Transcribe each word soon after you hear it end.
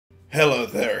Hello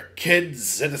there,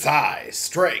 kids. It is I,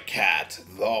 Stray Cat,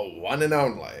 the one and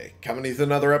only, coming with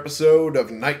another episode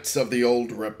of Knights of the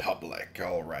Old Republic.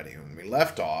 Alrighty, when we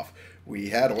left off, we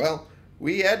had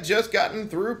just gotten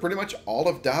through pretty much all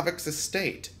of Davik's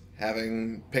estate,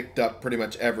 having picked up pretty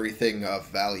much everything of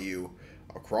value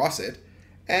across it,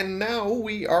 and now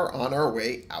we are on our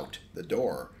way out the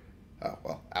door,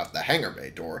 out the hangar bay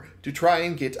door, to try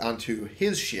and get onto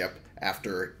his ship,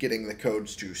 after getting the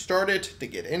codes to start it, to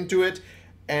get into it,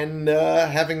 and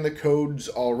having the codes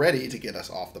all ready to get us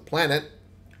off the planet,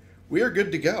 we are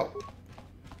good to go.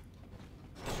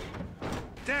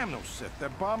 Damn those Sith, they're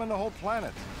bombing the whole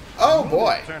planet. Oh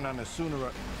boy! Turn on us sooner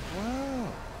or...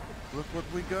 Wow, look what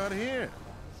we got here.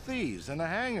 Thieves in a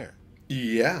hangar.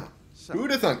 Yeah. So, who'd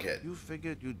have thunk it? You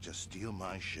figured you'd just steal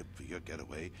my ship for your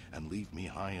getaway and leave me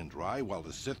high and dry while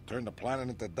the Sith turn the planet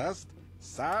into dust?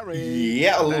 Sorry.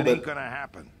 Yeah, a little bit. That ain't gonna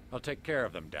happen. I'll take care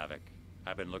of them, Davik.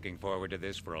 I've been looking forward to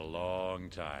this for a long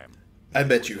time. I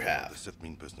bet you have. The Sith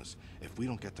mean business. If we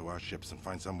don't get to our ships and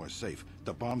find somewhere safe,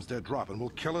 the bombs they're dropping will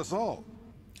kill us all.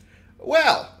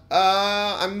 Well,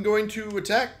 I'm going to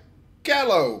attack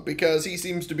Callow, because he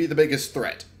seems to be the biggest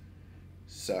threat.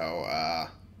 So, I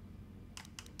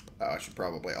should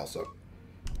probably also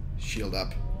shield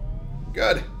up.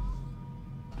 Good.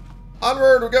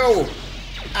 Onward we go!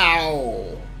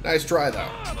 Ow! Nice try, though.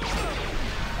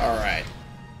 Alright.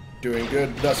 Doing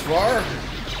good thus far.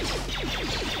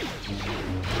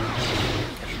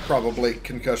 I should probably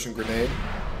concussion grenade.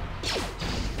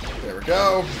 There we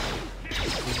go.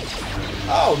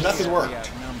 Oh, nothing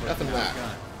worked. Nothing back.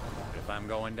 If I'm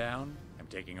going down, I'm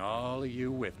taking all of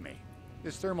you with me.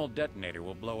 This thermal detonator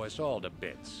will blow us all to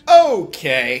bits.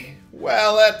 Okay.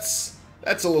 Well, that's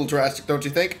a little drastic, don't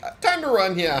you think? Time to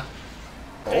run, yeah.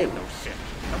 Damn no shit.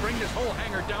 Now bring this whole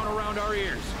hangar down around our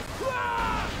ears.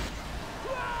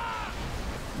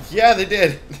 Yeah, they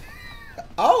did.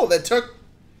 Oh, that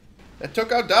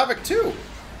took out Davik too.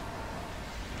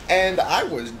 And I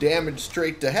was damaged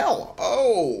straight to hell.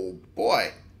 Oh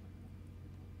boy.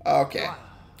 Okay.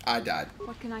 I died.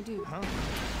 What can I do?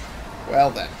 Well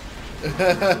then.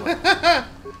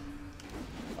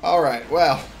 Alright,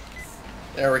 well.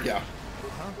 There we go.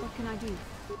 What can I do?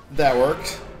 That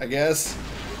worked, I guess.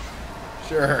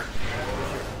 Sure.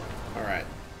 Alright,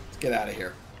 let's get out of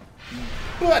here.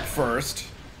 But first,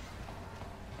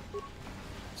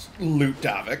 let's loot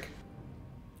Davik.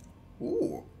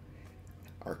 Ooh.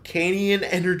 Arcanian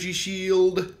energy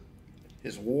shield,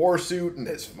 his war suit, and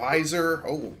his visor.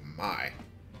 Oh my.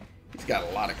 He's got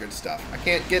a lot of good stuff. I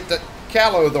can't get to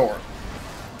Callow though.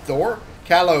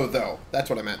 Callow though. That's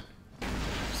what I meant.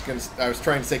 I was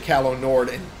trying to say Callow Nord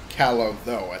and Callow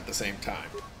though at the same time.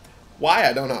 Why?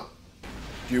 I don't know.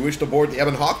 Do you wish to board the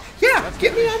Ebon Hawk? Yeah,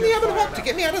 get me on the Ebon Hawk to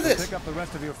get me out of this. Pick up the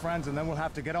rest of your friends and then we'll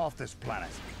have to get off this planet.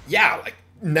 Yeah, like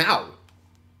now.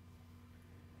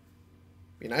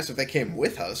 Be nice if they came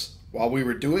with us while we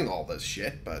were doing all this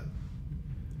shit, but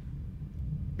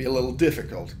be a little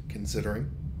difficult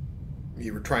considering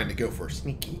you were trying to go for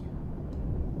sneaky.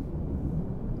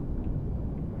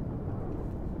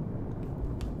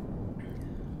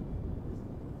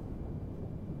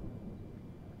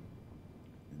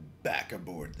 Back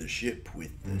aboard the ship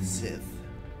with the Sith.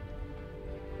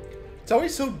 It's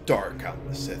always so dark on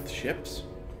the Sith ships.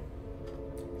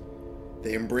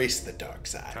 They embrace the dark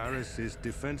side. Taris is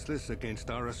defenseless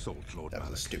against our assault, Lord That was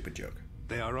a Malik. stupid joke.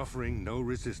 They are offering no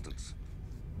resistance.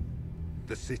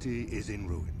 The city is in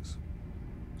ruins.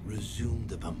 Resume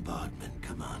the bombardment,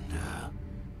 Commander.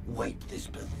 Wipe this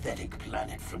pathetic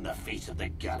planet from the face of the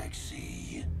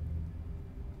galaxy.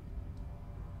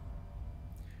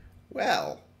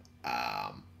 Well,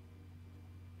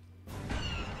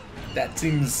 that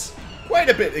seems quite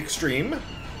a bit extreme.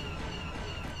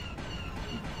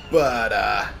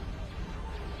 But,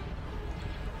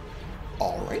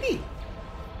 alrighty.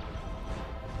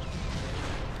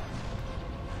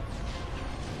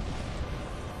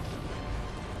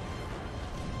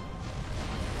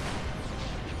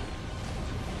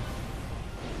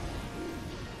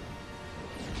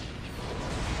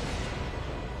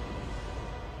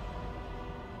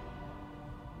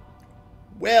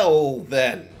 Well,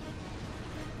 then.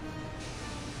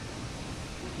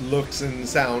 Looks and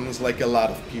sounds like a lot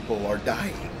of people are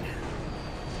dying.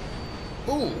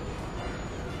 Ooh.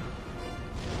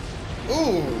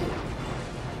 Ooh.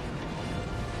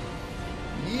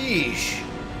 Yeesh.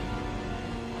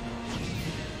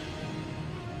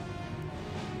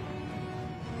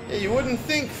 Yeah, you wouldn't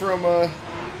think from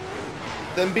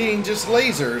them being just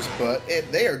lasers, but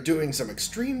they are doing some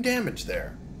extreme damage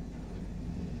there.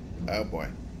 Oh boy.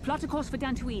 Plot a course for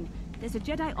Dantooine. There's a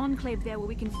Jedi enclave there where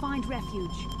we can find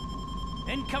refuge.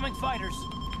 Incoming fighters.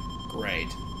 Great.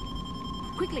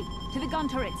 Quickly, to the gun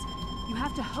turrets. You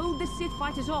have to hold the Sith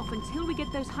fighters off until we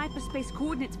get those hyperspace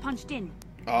coordinates punched in.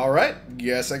 Alright,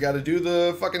 guess I gotta do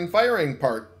the fucking firing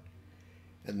part.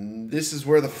 And this is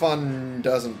where the fun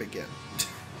doesn't begin.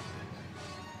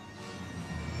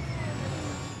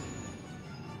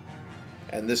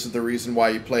 And this is the reason why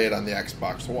you play it on the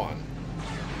Xbox One.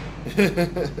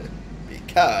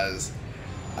 Because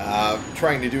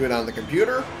trying to do it on the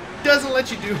computer doesn't let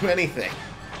you do anything.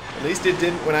 At least it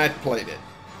didn't when I played it.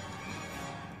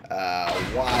 A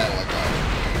while ago.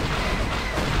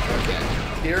 Okay,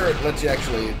 here it lets you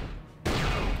actually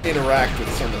interact with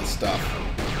some of the stuff.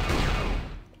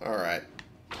 Alright.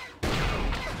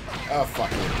 Oh,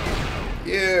 fuck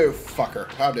you. You fucker.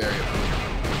 How dare you.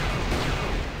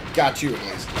 Got you, at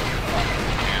least.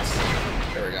 Fucking ass.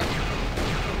 There we go.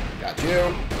 Got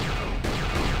you.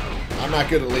 I'm not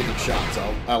good at leading shots,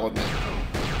 I'll admit.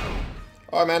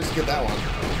 Oh, I managed to get that one.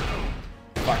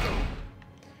 Fuck it.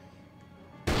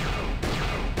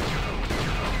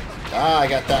 Ah, I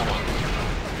got that one.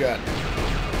 Good.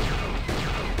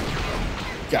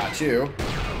 Got you.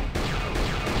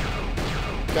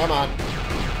 Come on.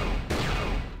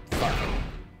 Fuck it.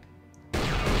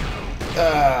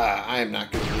 I am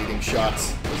not good at leading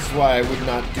shots. This is why I would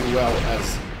not do well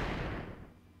as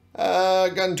a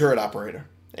gun turret operator.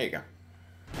 There you go.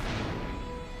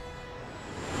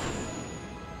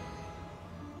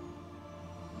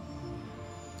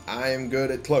 I am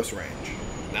good at close range.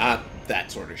 Not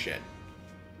that sort of shit.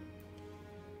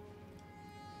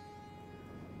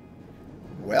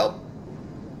 Well,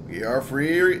 we are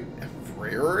free.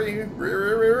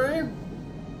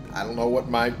 I don't know what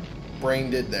my brain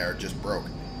did there. It just broke.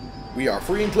 We are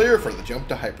free and clear for the jump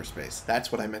to hyperspace.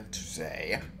 That's what I meant to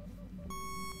say.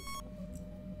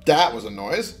 That was a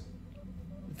noise.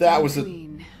 That was a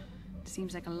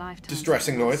seems like a lifetime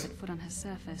distressing noise. Set foot on her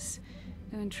surface.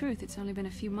 Though in truth, it's only been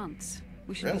a few months.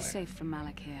 We should Really? be safe from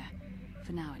Malak here,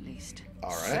 for now at least.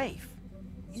 All right. Safe?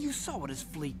 You saw what his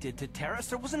fleet did to Taris.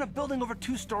 There wasn't a building over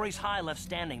 2 stories high left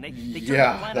standing. They turned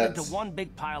the planet into one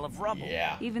big pile of rubble.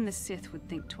 Yeah. Even the Sith would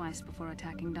think twice before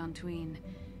attacking Dantooine.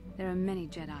 There are many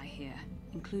Jedi here,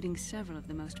 including several of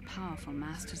the most powerful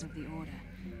masters of the Order.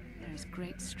 There is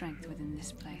great strength within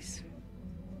this place.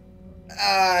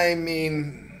 I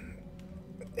mean,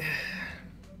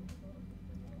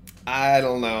 I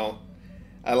don't know.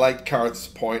 I like Karth's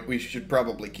point. We should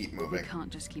probably keep moving. We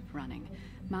can't just keep running.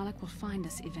 Malak will find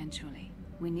us eventually.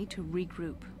 We need to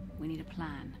regroup. We need a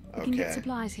plan. We can get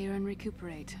supplies here and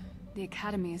recuperate. The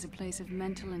Academy is a place of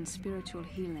mental and spiritual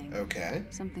healing. Okay.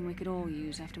 Something we could all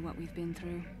use after what we've been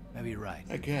through. Maybe you're right.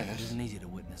 I guess. It isn't easy to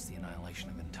witness the annihilation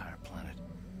of an entire planet.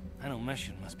 I know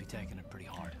Mission must be taking it pretty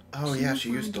hard. Oh yeah, she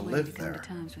used to live there. Come to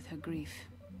terms with her grief.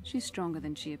 She's stronger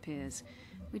than she appears.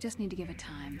 We just need to give her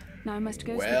time. Now I must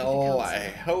go speak with the council. I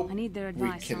hope I need their we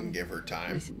advice can on give her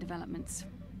time. recent developments.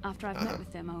 After I've met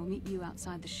with them, I will meet you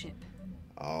outside the ship.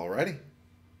 Alrighty.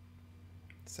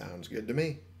 Sounds good to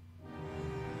me.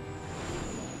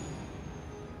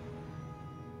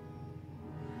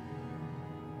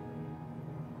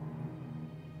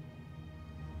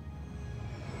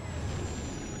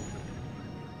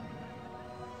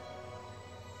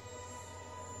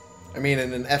 I mean,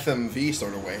 in an FMV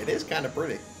sort of way, it is kind of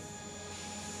pretty.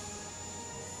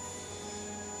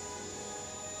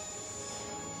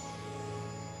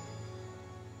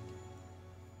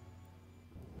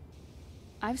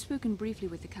 I've spoken briefly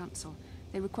with the council.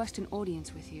 They request an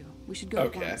audience with you. We should go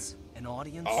at once. An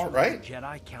audience? All right. With the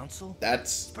Jedi Council?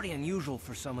 That's It's pretty unusual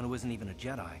for someone who isn't even a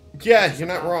Jedi. yeah, you're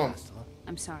not wrong.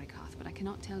 I'm sorry, Karth, but I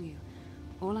cannot tell you.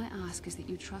 All I ask is that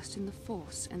you trust in the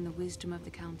Force and the wisdom of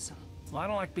the council. Well, I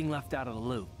don't like being left out of the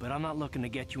loop, but I'm not looking to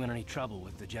get you in any trouble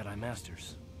with the Jedi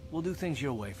Masters. We'll do things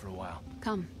your way for a while.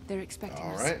 Come, they're expecting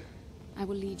us. All right. I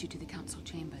will lead you to the council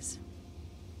chambers.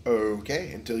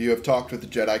 Okay, until you have talked with the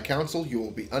Jedi Council, you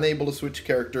will be unable to switch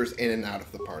characters in and out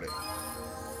of the party.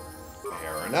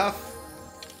 Fair enough.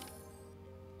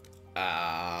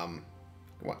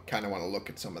 Kind of want to look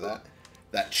at some of that.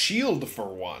 That shield, for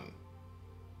one.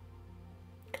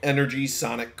 Energy,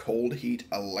 sonic, cold, heat,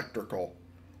 electrical.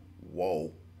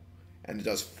 Whoa. And it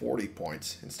does 40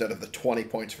 points instead of the 20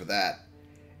 points for that.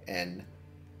 And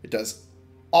it does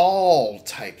all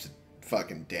types of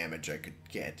fucking damage I could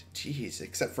get. Jeez,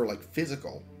 except for like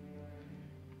physical.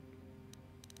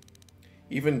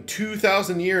 Even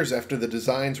 2,000 years after the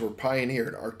designs were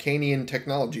pioneered, Arcanian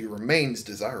technology remains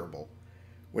desirable.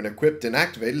 When equipped and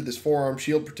activated, this forearm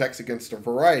shield protects against a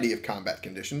variety of combat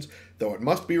conditions, though it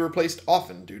must be replaced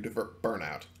often due to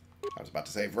burnout. I was about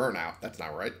to say burnout. That's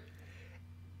not right.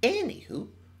 Anywho,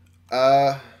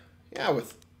 yeah,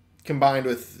 yeah, combined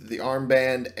with the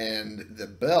armband and the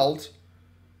belt,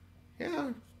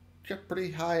 yeah, got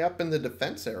pretty high up in the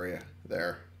defense area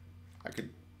there. I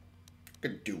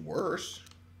could do worse.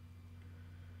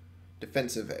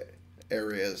 Defensive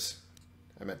areas,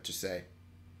 I meant to say.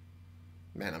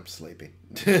 Man, I'm sleepy.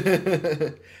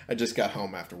 I just got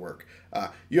home after work.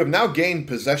 You have now gained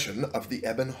possession of the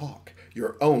Ebon Hawk,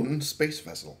 your own space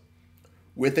vessel.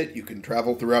 With it, you can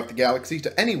travel throughout the galaxy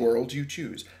to any world you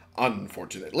choose.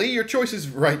 Unfortunately, your choices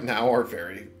right now are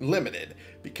very limited,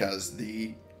 because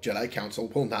the Jedi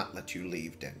Council will not let you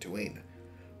leave Dantooine.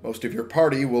 Most of your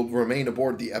party will remain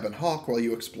aboard the Ebon Hawk while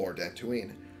you explore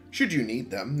Dantooine. Should you need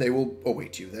them, they will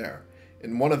await you there.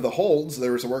 In one of the holds,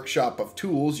 there is a workshop of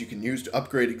tools you can use to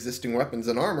upgrade existing weapons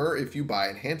and armor if you buy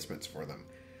enhancements for them.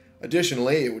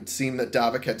 Additionally, it would seem that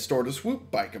Davik had stored a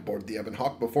swoop bike aboard the Ebon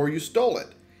Hawk before you stole it.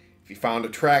 If you found a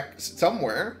track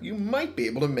somewhere, you might be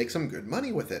able to make some good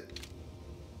money with it.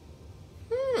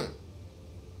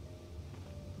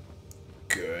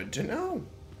 Good to know.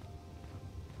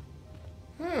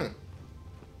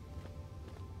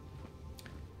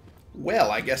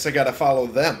 Well, I guess I gotta follow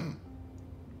them.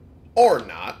 Or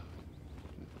not.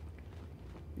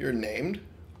 You're named.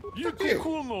 You.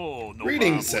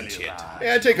 Greetings, sentient.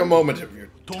 May I take a moment of your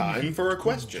time for a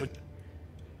question?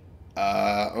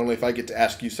 Only if I get to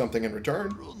ask you something in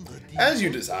return. As you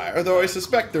desire, though I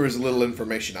suspect there is little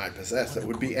information I possess that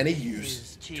would be any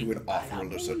use to an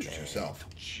off-worlder such as yourself.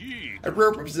 I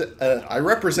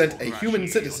represent a human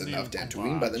citizen of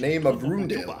Dantooine by the name of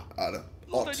Rundale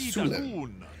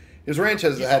Otsulim. His ranch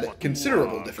has had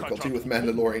considerable difficulty with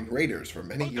Mandalorian raiders for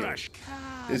many years.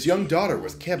 His young daughter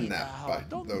was kidnapped by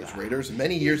those raiders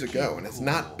many years ago and has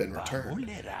not been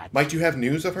returned. Might you have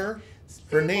news of her?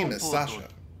 Her name is Sasha.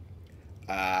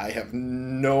 I have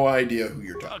no idea who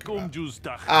you're talking about.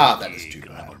 Ah, that is too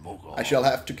bad. I shall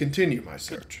have to continue my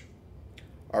search.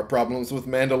 Are problems with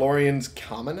Mandalorians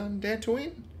common on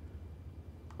Dantooine?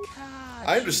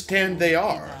 I understand they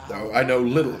are, though I know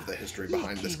little of the history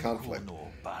behind this conflict.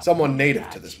 Someone native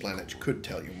to this planet could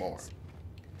tell you more.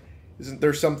 Isn't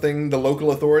there something the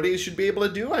local authorities should be able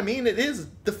to do? I mean, it is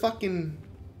the fucking...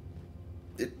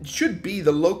 It should be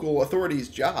the local authorities'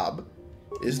 job.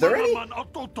 Is there any?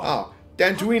 Oh,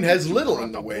 Dantooine has little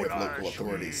in the way of local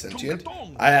authorities, sentient.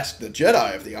 I asked the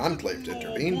Jedi of the Enclave to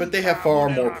intervene, but they have far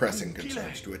more pressing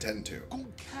concerns to attend to.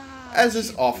 As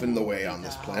is often the way on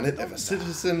this planet, if a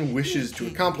citizen wishes to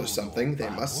accomplish something, they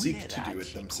must seek to do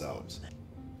it themselves.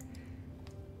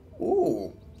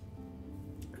 Ooh.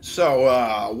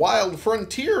 So, wild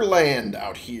frontier land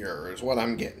out here is what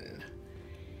I'm getting.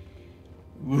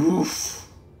 Oof.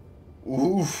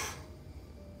 Oof.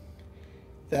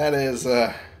 That is,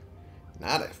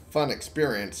 not a fun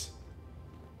experience.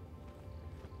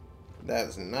 That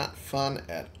is not fun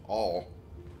at all.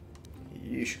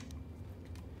 Yeesh.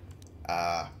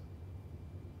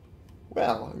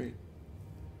 Well, I mean...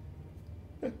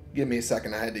 Give me a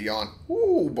second, I had to yawn.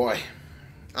 Ooh, boy.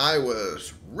 I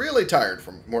was really tired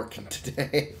from working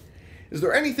today. Is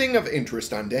there anything of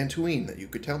interest on Dantooine that you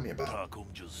could tell me about?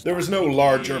 There is no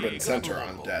large urban center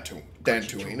on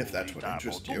Dantooine, if that's what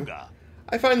interests you.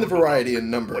 I find the variety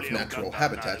and number of natural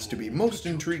habitats to be most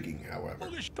intriguing, however.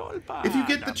 If you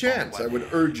get the chance, I would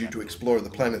urge you to explore the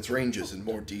planet's ranges in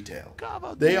more detail.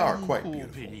 They are quite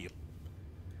beautiful.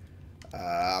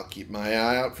 I'll keep my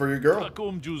eye out for your girl.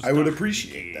 I would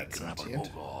appreciate that, sentient.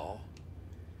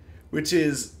 Which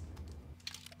is...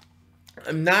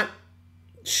 I'm not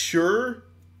sure.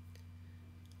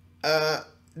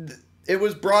 It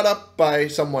was brought up by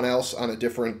someone else on a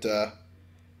different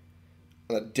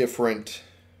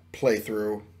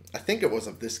playthrough. I think it was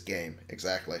of this game,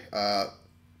 exactly. The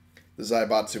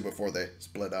Zaibatsu before they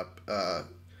split up.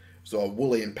 So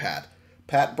Wooly and Pat.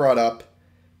 Pat brought up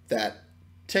that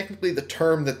technically the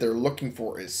term that they're looking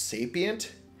for is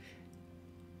sapient.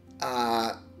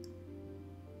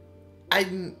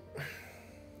 I'm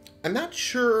not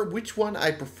sure which one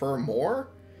I prefer more,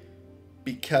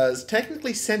 because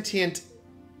technically sentient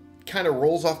kind of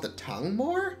rolls off the tongue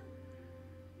more,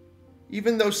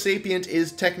 even though sapient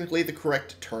is technically the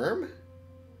correct term.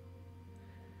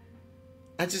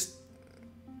 I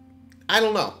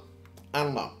don't know.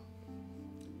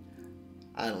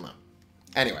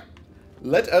 Anyway,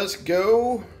 let us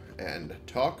go and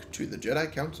talk to the Jedi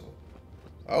Council.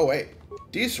 Oh, wait.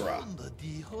 Disra.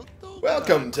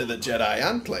 Welcome to the Jedi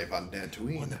Enclave on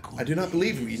Dantooine. I do not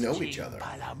believe we know each other.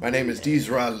 My name is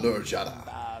Disra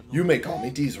Lurjada. You may call me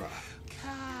Disra.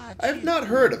 I have not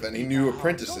heard of any new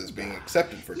apprentices being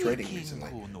accepted for trading recently.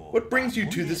 What brings you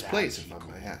to this place, if I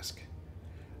may ask?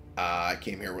 I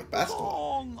came here with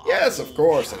Bastila. Yes, of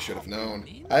course, I should have known.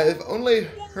 I've only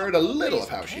heard a little of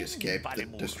how she escaped the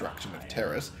destruction of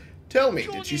Taris. Tell me,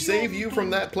 did she save you from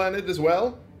that planet as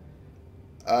well?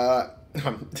 I'm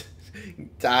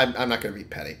not going to be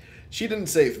petty. She didn't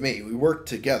save me. We worked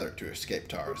together to escape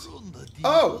Taris.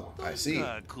 Oh, I see.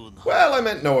 Well, I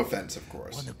meant no offense, of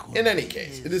course. In any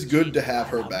case, it is good to have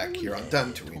her back here on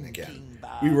Dantooine again.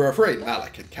 We were afraid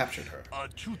Malik had captured her.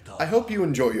 I hope you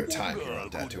enjoy your time here on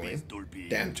Dantooine.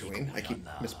 Dantooine. I keep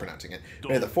mispronouncing it.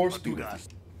 May the Force be with you.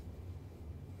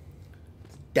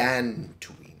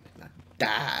 Dantooine, not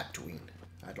Dantooine.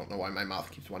 I don't know why my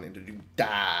mouth keeps wanting to do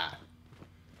da.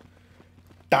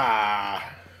 Da.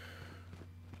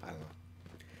 I don't know.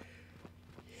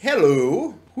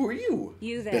 Hello, who are you?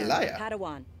 You there, Belaya.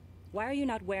 Padawan. Why are you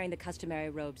not wearing the customary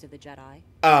robes of the Jedi?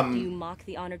 Do you mock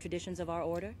the honor traditions of our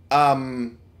order?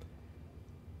 I'm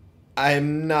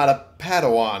not a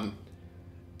Padawan.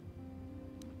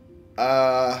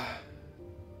 I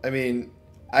mean,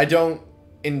 I don't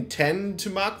intend to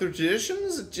mock the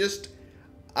traditions, it's just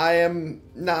I am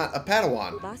not a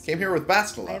Padawan. Bastila. Came here with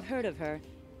Bastila. I have heard of her.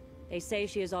 They say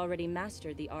she has already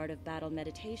mastered the art of battle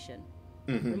meditation.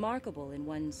 Remarkable in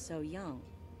one so young.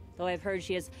 Though I've heard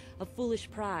she has a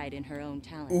foolish pride in her own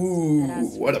talents. Ooh,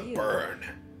 what a burn.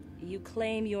 You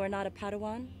claim you are not a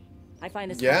Padawan? I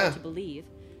find this Yeah. hard to believe.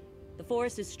 The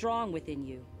Force is strong within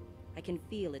you. I can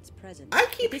feel its presence. I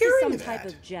keep If this hearing is some type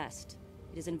that. of jest.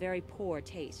 It is in very poor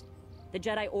taste. The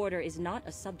Jedi Order is not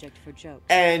a subject for jokes.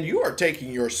 And you are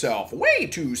taking yourself way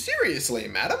too seriously,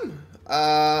 madam.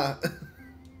 I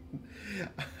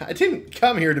didn't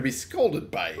come here to be scolded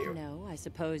by you. No, I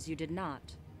suppose you did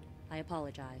not. I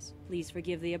apologize. Please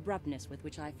forgive the abruptness with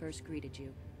which I first greeted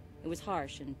you. It was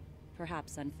harsh and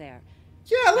perhaps unfair.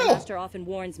 Yeah, a My little. master often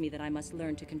warns me that I must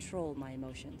learn to control my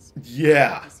emotions.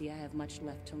 Yeah. You see, I have much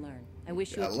left to learn. I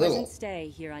wish you A a little. pleasant stay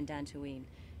here on Dantooine.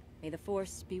 May the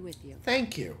Force be with you.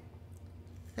 Thank you.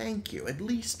 Thank you. At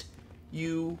least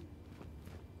you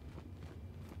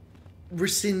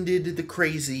rescinded the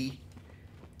crazy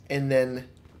and then,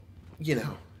 you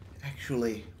know,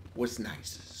 actually was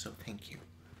nice. So thank you.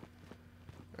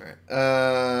 Alright.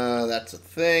 That's a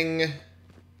thing.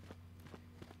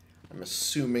 I'm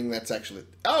assuming that's actually...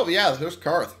 Oh, yeah, there's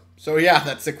Karth. So, yeah,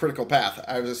 that's the critical path.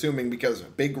 I was assuming because of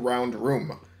a big round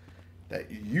room that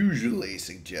usually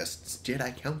suggests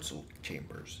Jedi Council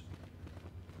chambers.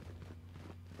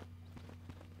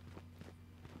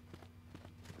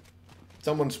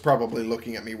 Someone's probably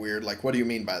looking at me weird, like, what do you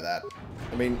mean by that?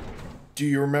 I mean, do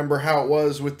you remember how it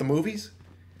was with the movies?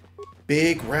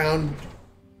 Big, round,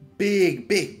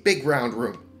 big round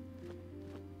room.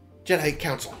 Jedi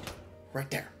Council. Right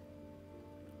there.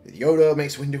 With Yoda,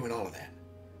 Mace Windu, and all of that.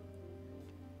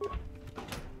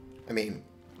 I mean,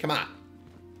 come on.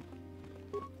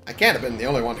 I can't have been the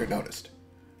only one who noticed.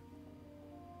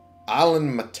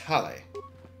 Alan Matale.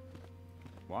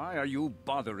 Why are you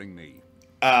bothering me?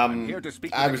 I'm here to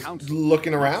speak to the council.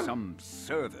 Looking around. Some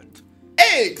servant.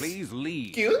 Hey! Please leave.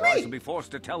 Excuse or I me? shall be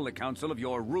forced to tell the council of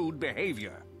your rude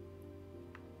behavior.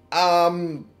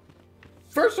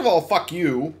 First of all, fuck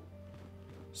you.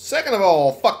 Second of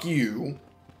all, fuck you.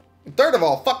 And third of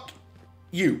all, fuck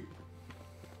you.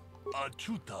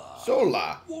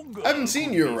 Sola, I haven't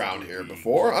seen you around here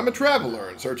before. I'm a traveler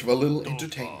in search of a little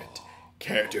entertainment.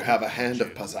 Care to have a hand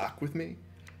of Pazak with me?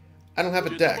 I don't have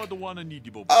a deck.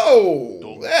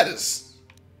 Oh, that is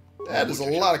a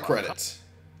lot of credits.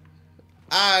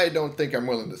 I don't think I'm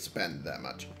willing to spend that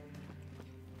much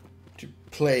to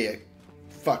play a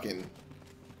fucking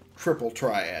triple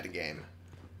triad game.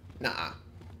 Nah,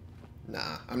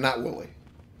 I'm not woolly.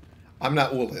 I'm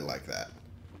not woolly like that.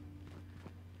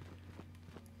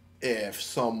 If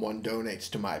someone donates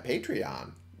to my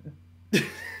Patreon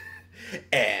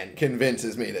and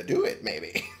convinces me to do it,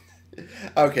 maybe.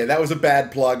 Okay, that was a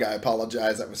bad plug. I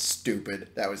apologize. That was stupid.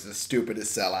 That was the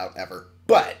stupidest sellout ever.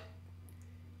 But,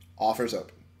 offers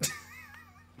open.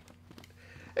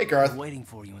 Hey, Garth. I'm waiting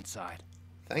for you inside.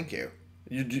 Thank you.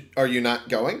 Are you not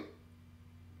going?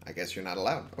 I guess you're not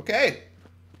allowed. Okay.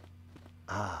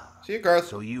 Ah. See you, Garth.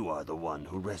 So you are the one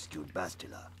who rescued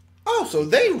Bastila. Oh, so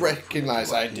they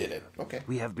recognize I did it. Okay.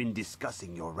 We have been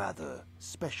discussing your rather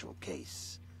special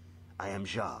case. I am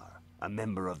Jar, a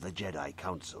member of the Jedi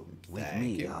Council. With Thank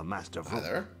me you. are Master Hi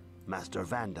there. Master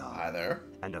Vandar. Hi there.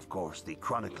 And of course, the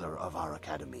chronicler of our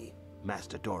academy,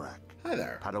 Master Dorak. Hi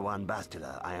there. Padawan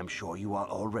Bastila, I am sure you are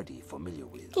already familiar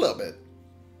with. A little bit.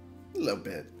 A little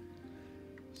bit.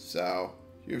 So,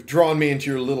 you've drawn me into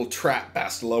your little trap,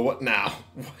 Bastila. What now?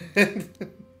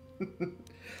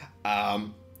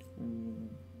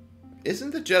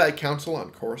 Isn't the Jedi Council on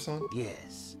Coruscant?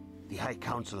 Yes. The High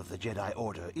Council of the Jedi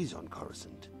Order is on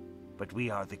Coruscant, but we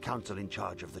are the council in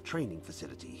charge of the training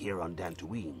facility here on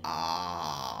Dantooine.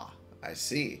 Ah, I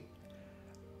see.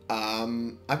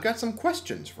 I've got some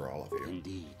questions for all of you.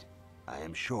 Indeed. I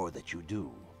am sure that you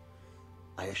do.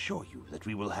 I assure you that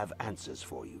we will have answers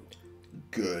for you.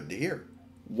 Good to hear.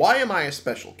 Why am I a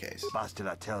special case?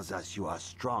 Bastila tells us you are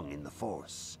strong in the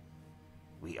Force.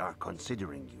 We are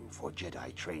considering you for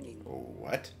Jedi training.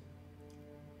 What?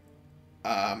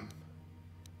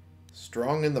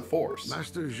 Strong in the Force.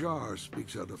 Master Jar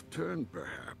speaks out of turn,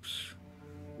 perhaps.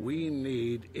 We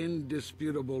need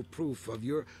indisputable proof of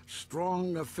your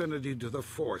strong affinity to the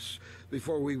Force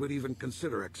before we would even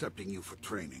consider accepting you for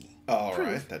training. All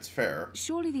right, that's fair.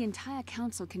 Surely the entire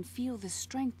council can feel the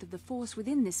strength of the Force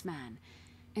within this man.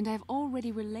 And I've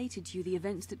already related to you the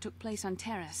events that took place on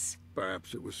Taris.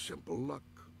 Perhaps it was simple luck.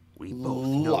 We both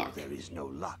know there is no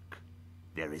luck.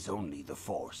 There is only the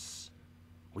Force.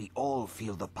 We all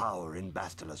feel the power in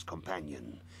Bastila's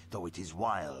companion, though it is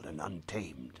wild and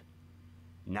untamed.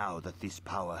 Now that this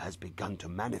power has begun to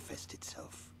manifest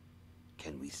itself,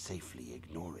 can we safely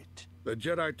ignore it? The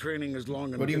Jedi training is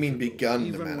long and What do you mean begun to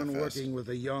even manifest? when working with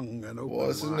a young and open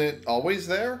Wasn't mind. it always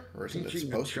there? Or isn't it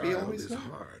Teaching supposed a to be child always is there?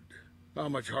 hard. How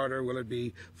much harder will it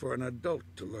be for an adult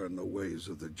to learn the ways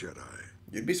of the Jedi?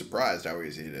 You'd be surprised how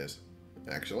easy it is,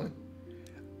 actually.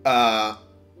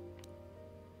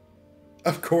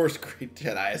 Of course, Great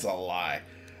Jedi is a lie.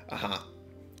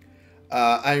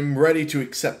 I'm ready to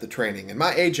accept the training, and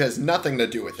my age has nothing to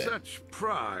do with it. Such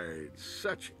pride,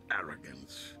 such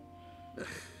arrogance.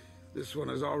 This one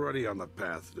is already on the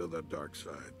path to the dark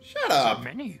side. Shut up!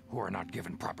 There are many who are not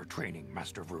given proper training,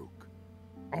 Master Vrook.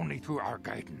 Only through our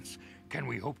guidance can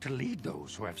we hope to lead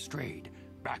those who have strayed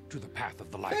back to the path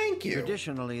of the light. Thank you.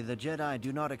 Traditionally, the Jedi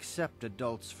do not accept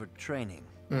adults for training,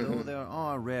 though there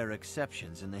are rare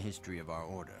exceptions in the history of our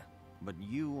order. But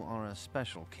you are a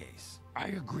special case. I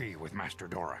agree with Master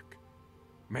Dorak.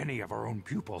 Many of our own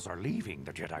pupils are leaving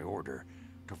the Jedi Order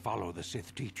to follow the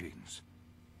Sith teachings.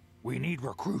 We need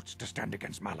recruits to stand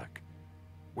against Malak.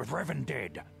 With Revan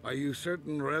dead... Are you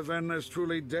certain Revan is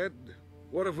truly dead?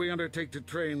 What if we undertake to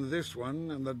train this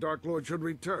one and the Dark Lord should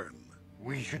return?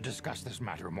 We should discuss this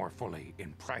matter more fully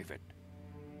in private.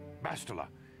 Bastila,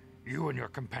 you and your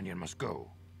companion must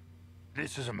go.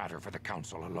 This is a matter for the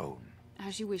Council alone.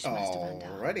 As you wish, Master Vandal.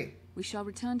 Alrighty. We shall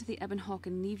return to the Ebon Hawk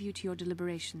and leave you to your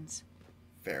deliberations.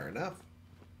 Fair enough.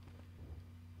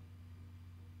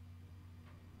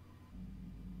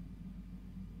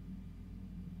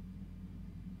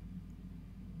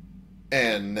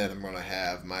 And then I'm going to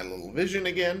have my little vision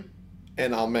again.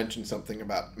 And I'll mention something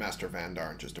about Master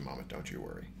Vandar in just a moment, don't you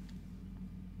worry.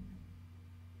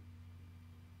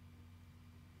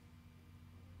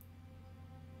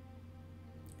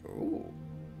 Ooh.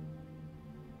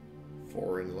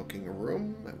 Foreign-looking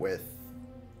room with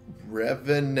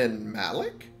Revan and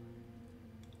Malak?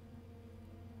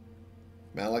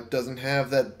 Malak doesn't have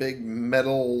that big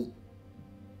metal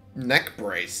neck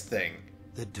brace thing.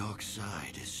 The dark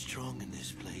side is strong in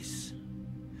this place.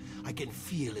 I can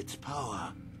feel its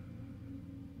power.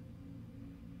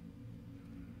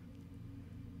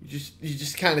 You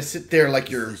just kind of sit there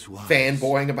like you're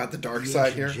fanboying about the dark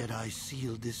side here. The Jedi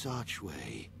sealed this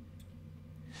archway.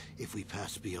 If we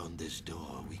pass beyond this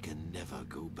door, we can never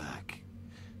go back.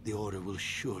 The Order will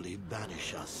surely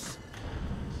banish us.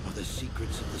 Are the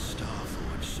secrets of the Star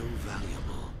Forge so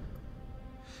valuable?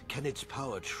 Can its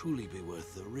power truly be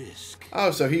worth the risk? Oh,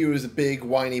 so he was a big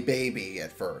whiny baby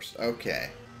at first. Okay.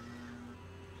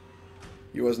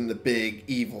 He wasn't the big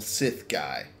evil Sith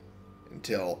guy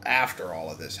until after all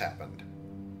of this happened.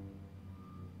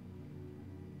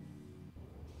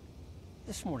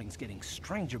 This morning's getting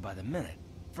stranger by the minute.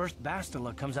 First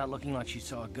Bastila comes out looking like she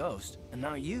saw a ghost, and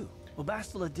now you. Well,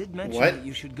 Bastila did mention that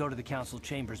you should go to the council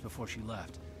chambers before she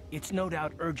left. It's no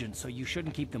doubt urgent, so you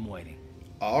shouldn't keep them waiting.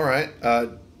 All right.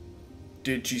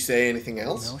 Did she say anything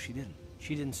else? No, she didn't.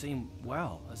 She didn't seem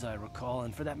well, as I recall,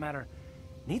 and for that matter,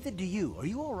 neither do you. Are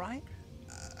you all right?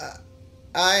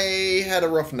 I had a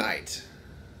rough night.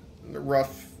 A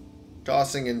rough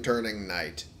tossing and turning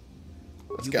night.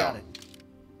 Let's go. Got it.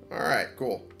 All right,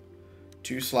 cool.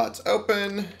 2 slots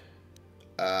open.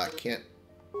 Can't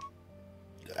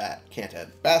add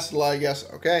Bastila, I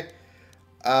guess. Okay.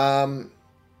 All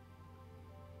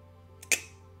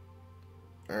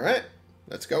right.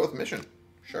 Let's go with mission.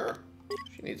 Sure.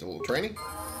 She needs a little training.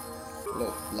 A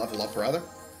little level up, rather.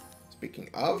 Speaking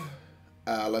of,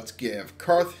 let's give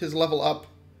Karth his level up.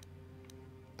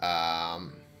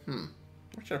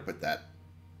 Where should I put that?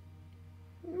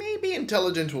 Maybe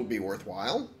intelligence will be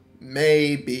worthwhile.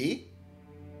 Maybe.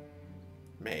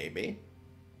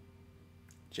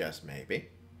 Just maybe.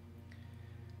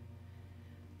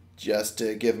 Just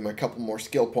to give him a couple more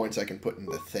skill points I can put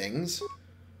into things.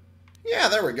 Yeah,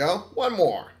 there we go. One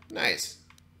more. Nice.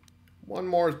 One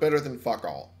more is better than fuck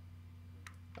all.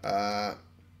 I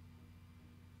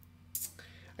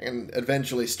can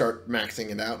eventually start maxing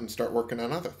it out and start working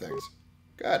on other things.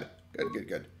 Good. Good, good,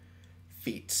 good.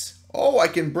 Feats. Oh, I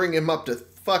can bring him up to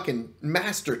fucking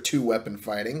Master 2-weapon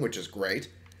fighting, which is great.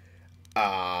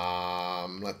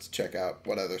 Let's check out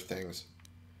what other things.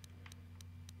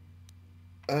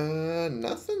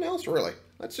 Nothing else really.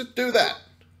 Let's just do that.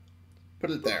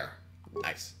 Put it there.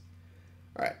 Nice.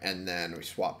 Alright, and then we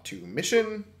swap to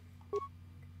mission.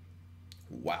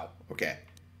 Wow, okay.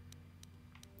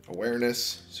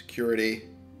 Awareness, security.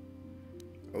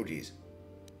 Oh, geez.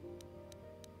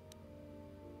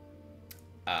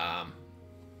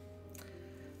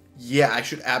 Yeah, I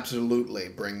should absolutely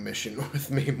bring mission with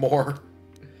me more.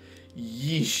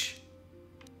 Yeesh.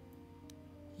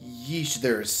 Yeesh,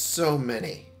 there's so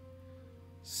many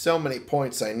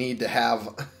points I need to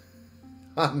have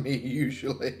on me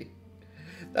usually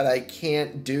that I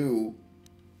can't do.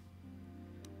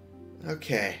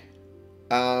 Okay.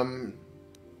 With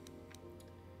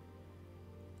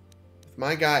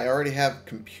my guy, I already have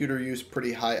computer use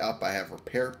pretty high up. I have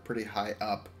repair pretty high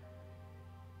up.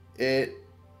 It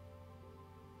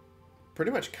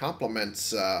pretty much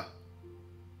complements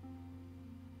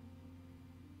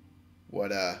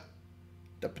what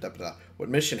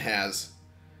mission has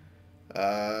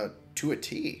to a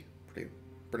T,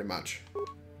 pretty much.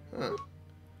 Huh.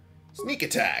 Sneak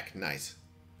attack, nice.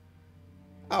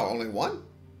 Oh, only one?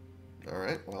 All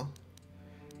right, well,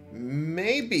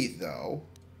 maybe though.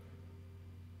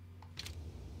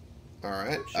 All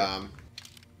right. Sure.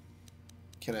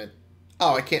 Can I?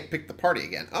 Oh, I can't pick the party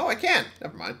again. Oh, I can.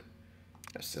 Never mind.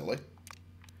 That's silly.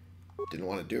 Didn't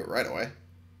want to do it right away.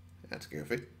 That's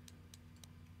goofy.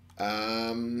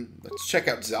 Let's check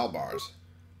out Zalbar's.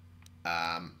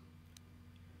 Huh.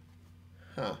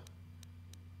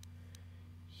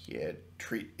 Yeah,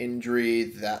 treat injury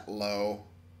that low.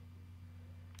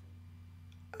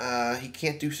 He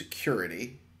can't do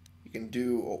security. He can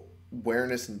do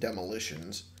awareness and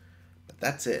demolitions, but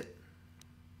that's it.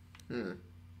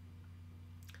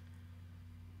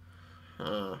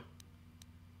 Huh.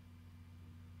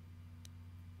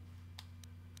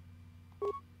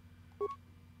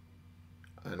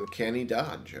 Uncanny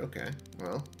dodge. Okay,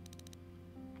 well.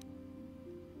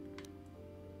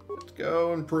 Let's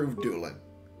go improve dueling.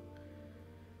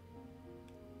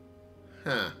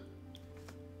 Huh.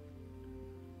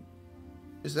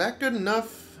 Is that good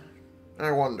enough?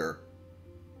 I wonder.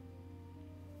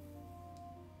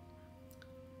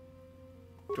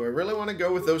 Do I really want to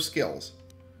go with those skills?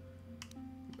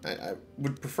 I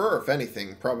would prefer, if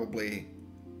anything, probably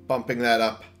bumping that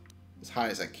up as high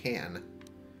as I can.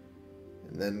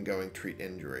 And then going treat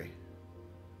injury.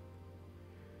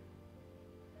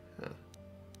 Huh.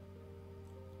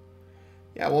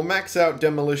 Yeah, we'll max out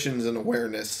demolitions and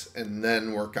awareness and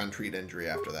then work on treat injury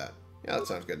after that. Yeah, that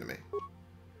sounds good to me.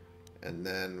 And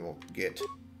then we'll get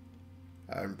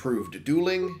improved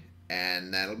dueling,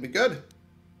 and that'll be good.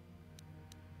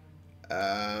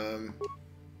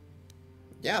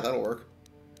 Yeah, that'll work.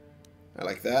 I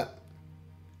like that.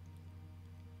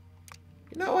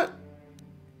 You know what?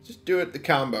 Just do it the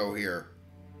combo here.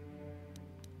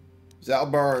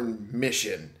 Zalbar and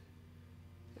mission.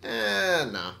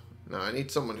 No. No, I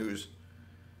need someone who's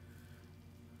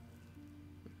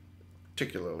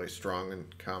particularly strong in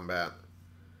combat.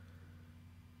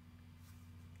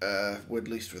 At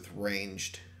least with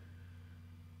ranged.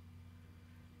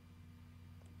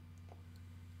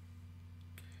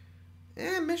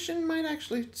 Mission might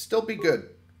actually still be good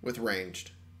with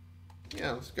ranged.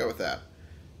 Yeah, let's go with that.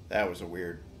 That was a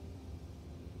weird...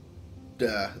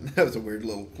 that was a weird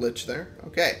little glitch there.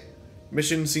 Okay.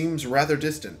 Mission seems rather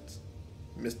distant.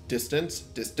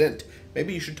 Distant.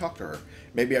 Maybe you should talk to her.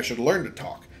 Maybe I should learn to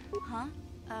talk. Huh?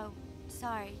 Oh,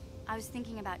 sorry. I was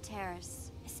thinking about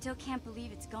Taris. I still can't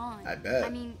believe it's gone. I bet. I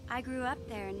mean, I grew up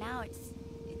there and now it's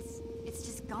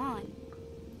just gone.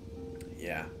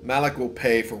 Yeah. Malik will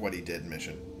pay for what he did,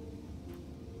 mission.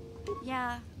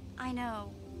 Yeah, I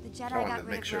know. The Jedi I wanted got to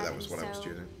rid make of sure Revan, that was what I was so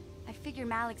choosing. I figure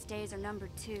Malik's days are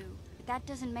numbered too. But that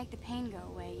doesn't make the pain go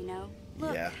away, you know?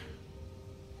 Look, yeah.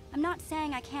 I'm not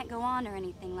saying I can't go on or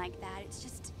anything like that. It's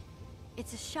just...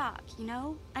 it's a shock, you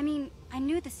know? I mean, I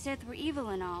knew the Sith were evil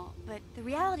and all, but the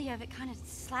reality of it kind of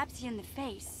slaps you in the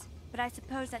face. But I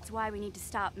suppose that's why we need to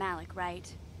stop Malik,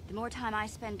 right? The more time I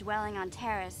spend dwelling on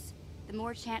Taris, the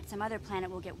more chance some other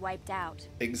planet will get wiped out.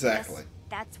 Exactly.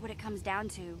 That's what it comes down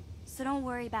to. So don't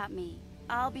worry about me.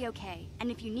 I'll be okay. And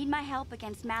if you need my help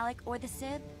against Malik or the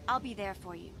Sith, I'll be there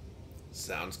for you.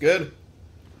 Sounds good.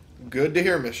 Good to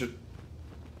hear, Mission.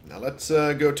 Now let's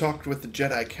go talk with the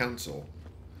Jedi Council.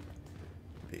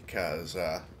 Because,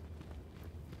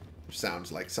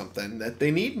 sounds like something that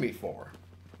they need me for.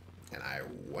 And I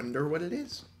wonder what it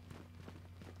is.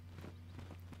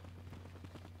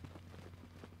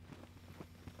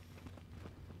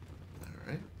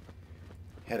 Alright.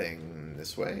 Heading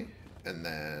this way. And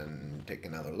then take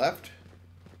another left.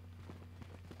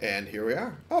 And here we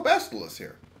are. Oh, Bastila's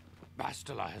here.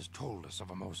 Bastila has told us of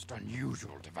a most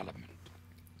unusual development.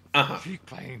 She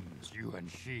claims you and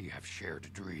she have shared a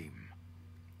dream.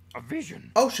 A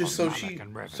vision. Oh, so she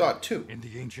saw it too. In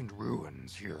the ancient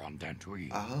ruins here on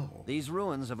Dantooine. Oh. These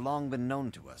ruins have long been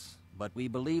known to us, but we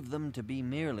believe them to be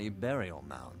merely burial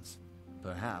mounds.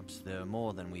 Perhaps they're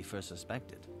more than we first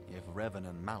suspected, if Revan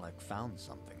and Malik found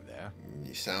something there.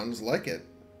 Sounds like it.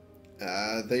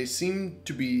 They seem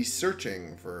to be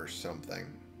searching for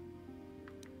something.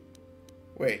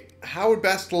 Wait, how would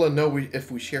Bastila know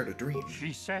if we shared a dream?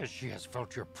 She says she has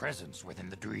felt your presence within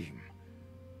the dream.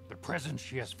 The presence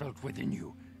she has felt within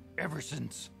you ever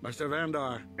since... Master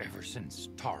Vandar. Ever since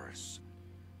Taris.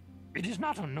 It is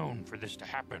not unknown for this to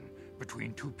happen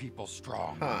between two people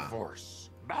strong in the Force.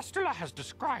 Bastila has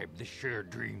described this shared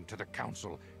dream to the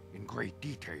Council in great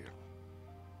detail.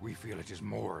 We feel it is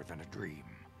more than a dream.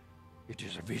 It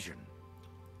is a vision.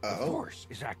 The Force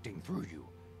is acting through you,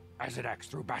 as it acts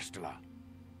through Bastila.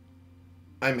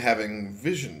 I'm having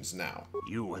visions now.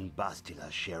 You and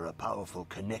Bastila share a powerful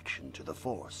connection to the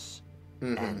Force.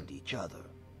 And each other.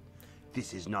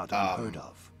 This is not unheard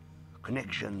of.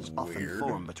 Connections often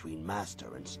form between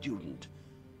master and student,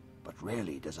 but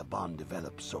rarely does a bond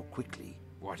develop so quickly.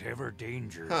 Whatever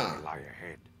dangers may lie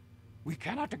ahead, we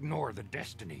cannot ignore the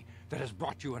destiny that has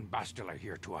brought you and Bastila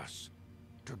here to us.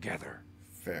 Together.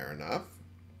 Fair enough.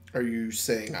 Are you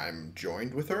saying I'm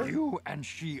joined with her? You and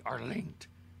she are linked,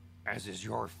 as is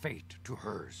your fate to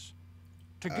hers.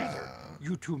 Together,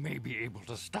 you two may be able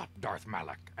to stop Darth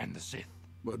Malak and the Sith.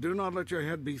 But do not let your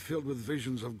head be filled with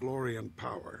visions of glory and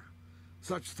power.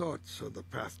 Such thoughts are the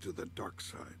path to the dark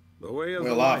side. The way of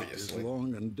the light is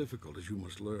long and difficult, as you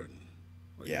must learn.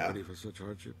 Are you ready for such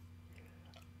hardship?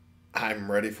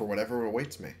 I'm ready for whatever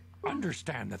awaits me.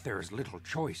 Understand that there is little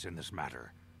choice in this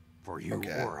matter, for you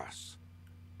or us.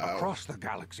 Across the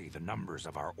galaxy, the numbers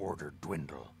of our order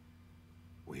dwindle.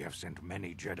 We have sent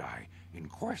many Jedi in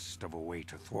quest of a way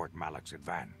to thwart Malak's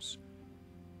advance.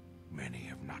 Many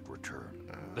have not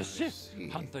returned. The Sith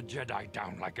hunt the Jedi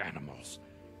down like animals,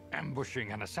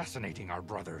 ambushing and assassinating our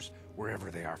brothers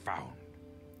wherever they are found.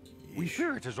 We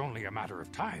fear it is only a matter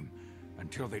of time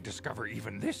until they discover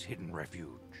even this hidden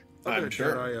refuge. Other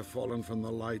Jedi have fallen from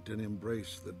the light and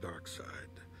embraced the dark side,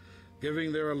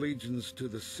 giving their allegiance to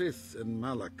the Sith and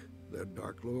Malak, their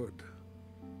Dark Lord.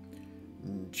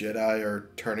 Jedi are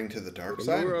turning to the dark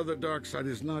side? The lure of the dark side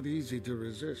is not easy to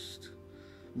resist.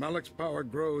 Malak's power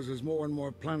grows as more and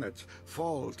more planets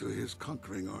fall to his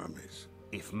conquering armies.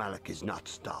 If Malak is not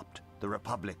stopped, the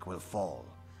Republic will fall,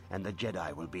 and the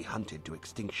Jedi will be hunted to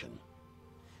extinction.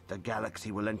 The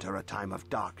galaxy will enter a time of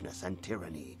darkness and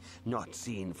tyranny, not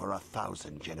seen for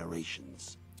 1,000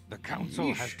 generations. The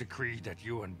Council has decreed that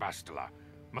you and Bastila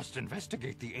must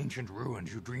investigate the ancient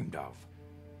ruins you dreamed of,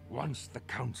 once the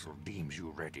Council deems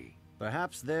you ready.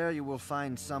 Perhaps there you will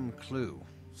find some clue,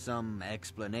 some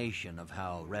explanation of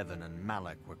how Revan and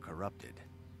Malak were corrupted.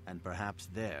 And perhaps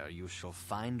there you shall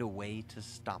find a way to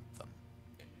stop them.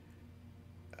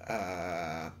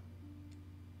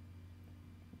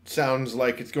 Sounds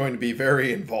like it's going to be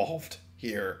very involved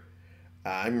here.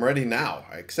 I'm ready now.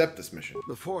 I accept this mission.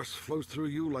 The Force flows through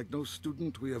you like no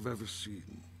student we have ever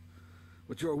seen.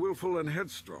 But you're willful and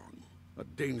headstrong. A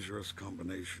dangerous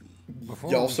combination.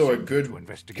 Also a good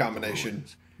combination,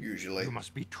 ruins, usually. You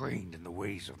must be trained in the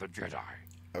ways of the Jedi.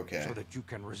 Okay. So that you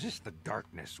can resist the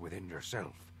darkness within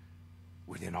yourself,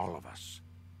 within all of us.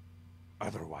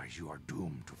 Otherwise, you are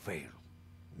doomed to fail.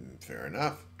 Fair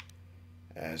enough.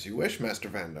 As you wish, Master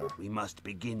Vandar. We must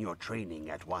begin your training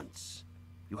at once.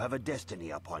 You have a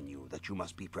destiny upon you that you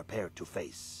must be prepared to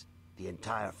face. The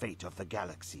entire fate of the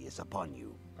galaxy is upon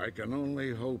you. I can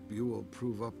only hope you will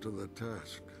prove up to the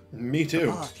task. Me too.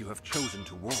 The path you have chosen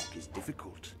to walk is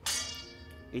difficult.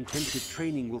 Intensive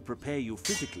training will prepare you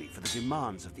physically for the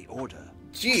demands of the Order.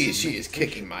 Geez, she is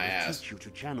kicking my ass. Teach you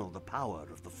to channel the power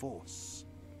of the Force.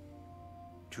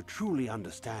 To truly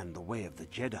understand the way of the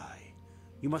Jedi,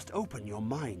 you must open your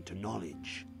mind to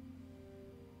knowledge.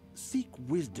 Seek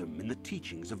wisdom in the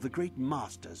teachings of the great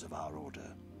masters of our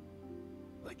Order.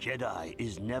 The Jedi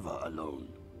is never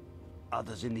alone.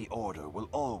 Others in the Order will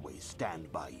always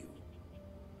stand by you.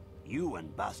 You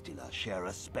and Bastila share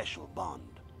a special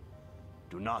bond.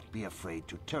 Do not be afraid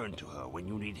to turn to her when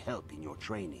you need help in your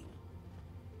training.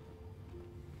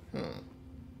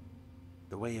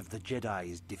 The way of the Jedi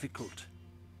is difficult.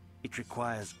 It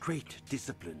requires great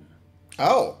discipline.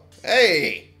 Oh,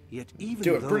 hey! Yet even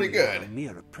doing though pretty you are good. a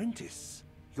mere apprentice,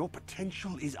 your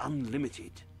potential is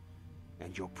unlimited,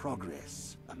 and your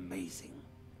progress amazing.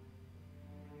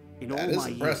 In That all is my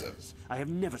impressive. years, I have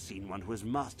never seen one who has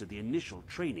mastered the initial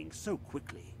training so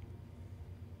quickly.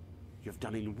 You've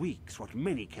done in weeks what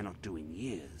many cannot do in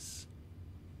years.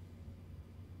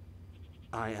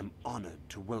 I am honored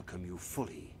to welcome you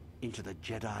fully into the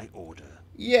Jedi Order.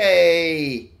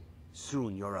 Yay!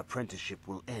 Soon your apprenticeship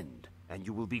will end, and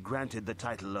you will be granted the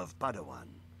title of Padawan,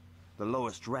 the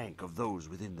lowest rank of those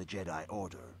within the Jedi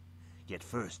Order. Yet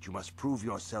first you must prove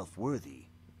yourself worthy.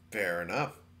 Fair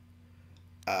enough.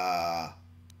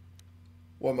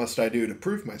 What must I do to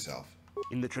prove myself?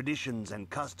 In the traditions and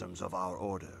customs of our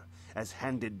order, as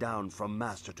handed down from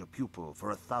master to pupil for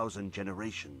 1,000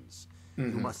 generations, you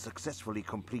must successfully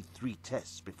complete 3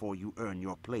 tests before you earn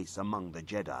your place among the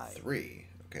Jedi. 3,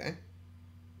 okay.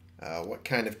 What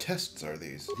kind of tests are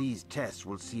these? These tests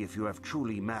will see if you have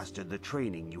truly mastered the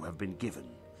training you have been given,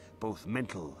 both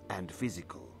mental and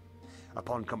physical.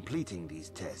 Upon completing these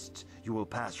tests, you will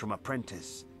pass from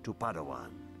apprentice to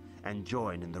Padawan and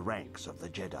join in the ranks of the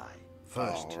Jedi.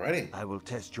 First, Alrighty. I will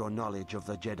test your knowledge of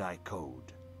the Jedi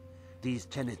Code. These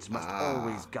tenets must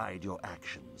always guide your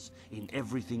actions. In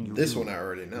everything you do, This one I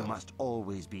already know. you must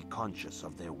always be conscious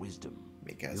of their wisdom.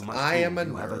 Because you must I am a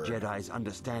prove you have a nerd. Jedi's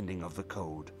understanding of the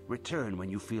code. Return when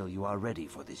you feel you are ready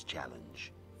for this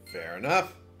challenge. Fair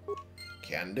enough.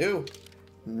 Can do.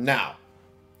 Now,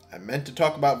 I meant to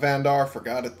talk about Vandar,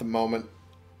 forgot at the moment.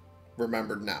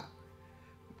 Remembered now.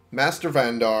 Master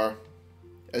Vandar,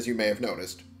 as you may have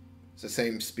noticed, is the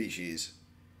same species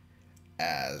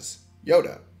as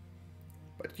Yoda.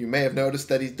 But you may have noticed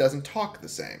that he doesn't talk the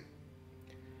same.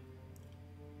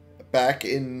 Back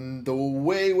in the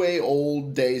way, way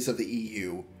old days of the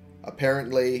EU,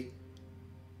 apparently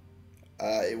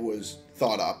it was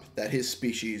thought up that his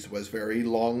species was very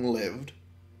long-lived,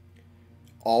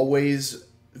 always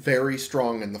very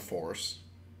strong in the Force,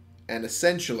 and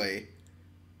essentially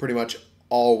pretty much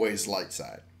always light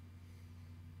side.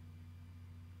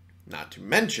 Not to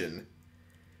mention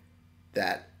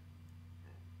that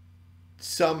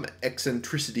some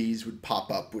eccentricities would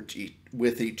pop up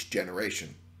with each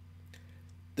generation.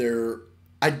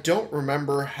 I don't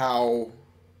remember how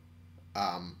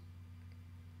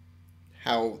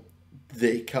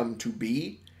they come to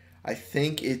be. I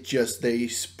think it just they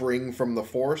spring from the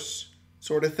Force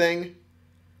sort of thing.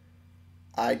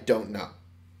 I don't know.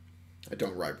 I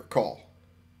don't right recall.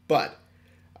 But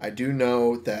I do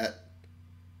know that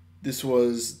this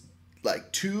was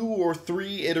like 2 or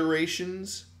 3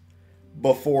 iterations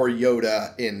before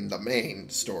Yoda in the main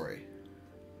story.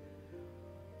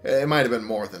 It might have been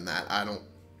more than that.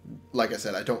 Like I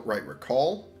said, I don't right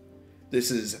recall.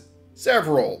 This is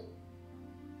several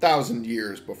thousand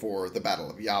years before the Battle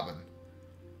of Yavin.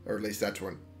 Or at least that's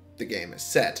when the game is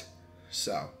set.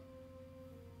 So,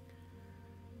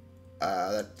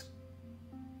 that's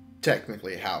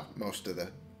technically how most of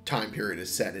the time period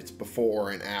is set. It's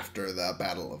before and after the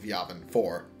Battle of Yavin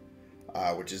 4,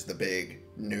 which is the big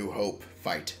New Hope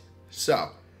fight.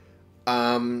 So,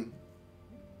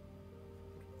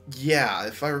 yeah,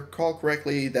 if I recall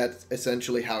correctly, that's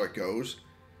essentially how it goes.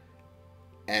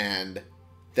 And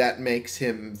that makes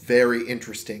him very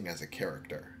interesting as a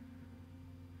character.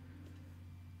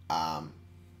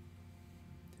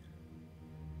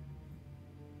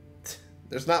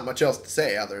 There's not much else to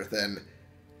say other than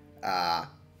I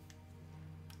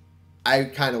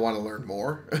kind of want to learn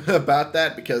more about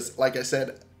that because, like I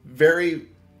said, very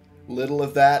little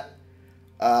of that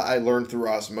I learned through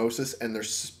osmosis, and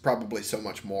there's probably so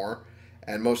much more.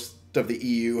 And most of the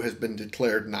EU has been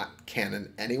declared not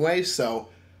canon anyway, so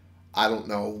I don't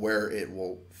know where it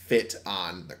will fit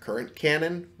on the current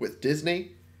canon with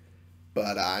Disney,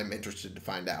 but I'm interested to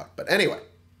find out. But anyway,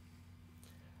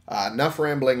 enough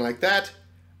rambling like that.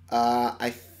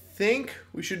 I think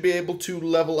we should be able to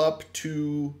level up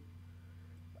to...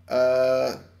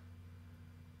 No,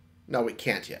 we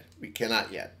can't yet. We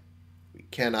cannot yet. We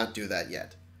cannot do that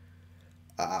yet.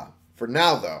 For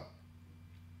now, though,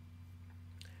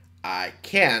 I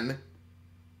can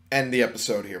end the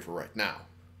episode here for right now.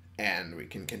 And we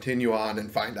can continue on and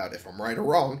find out if I'm right or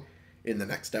wrong in the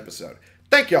next episode.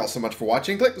 Thank you all so much for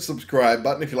watching. Click the subscribe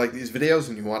button if you like these videos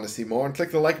and you want to see more, and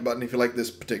click the like button if you like this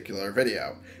particular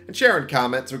video. And share and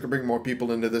comment so we can bring more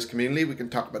people into this community. We can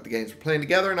talk about the games we're playing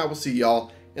together, and I will see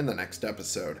y'all in the next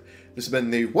episode. This has been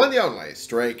the one and only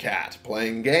Stray Cat,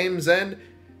 playing games and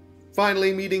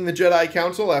finally meeting the Jedi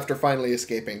Council after finally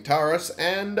escaping Taris.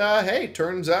 And, hey,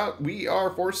 turns out we are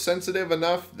force sensitive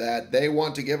enough that they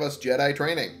want to give us Jedi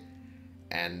training.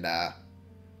 And,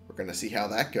 we're going to see how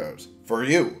that goes. For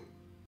you.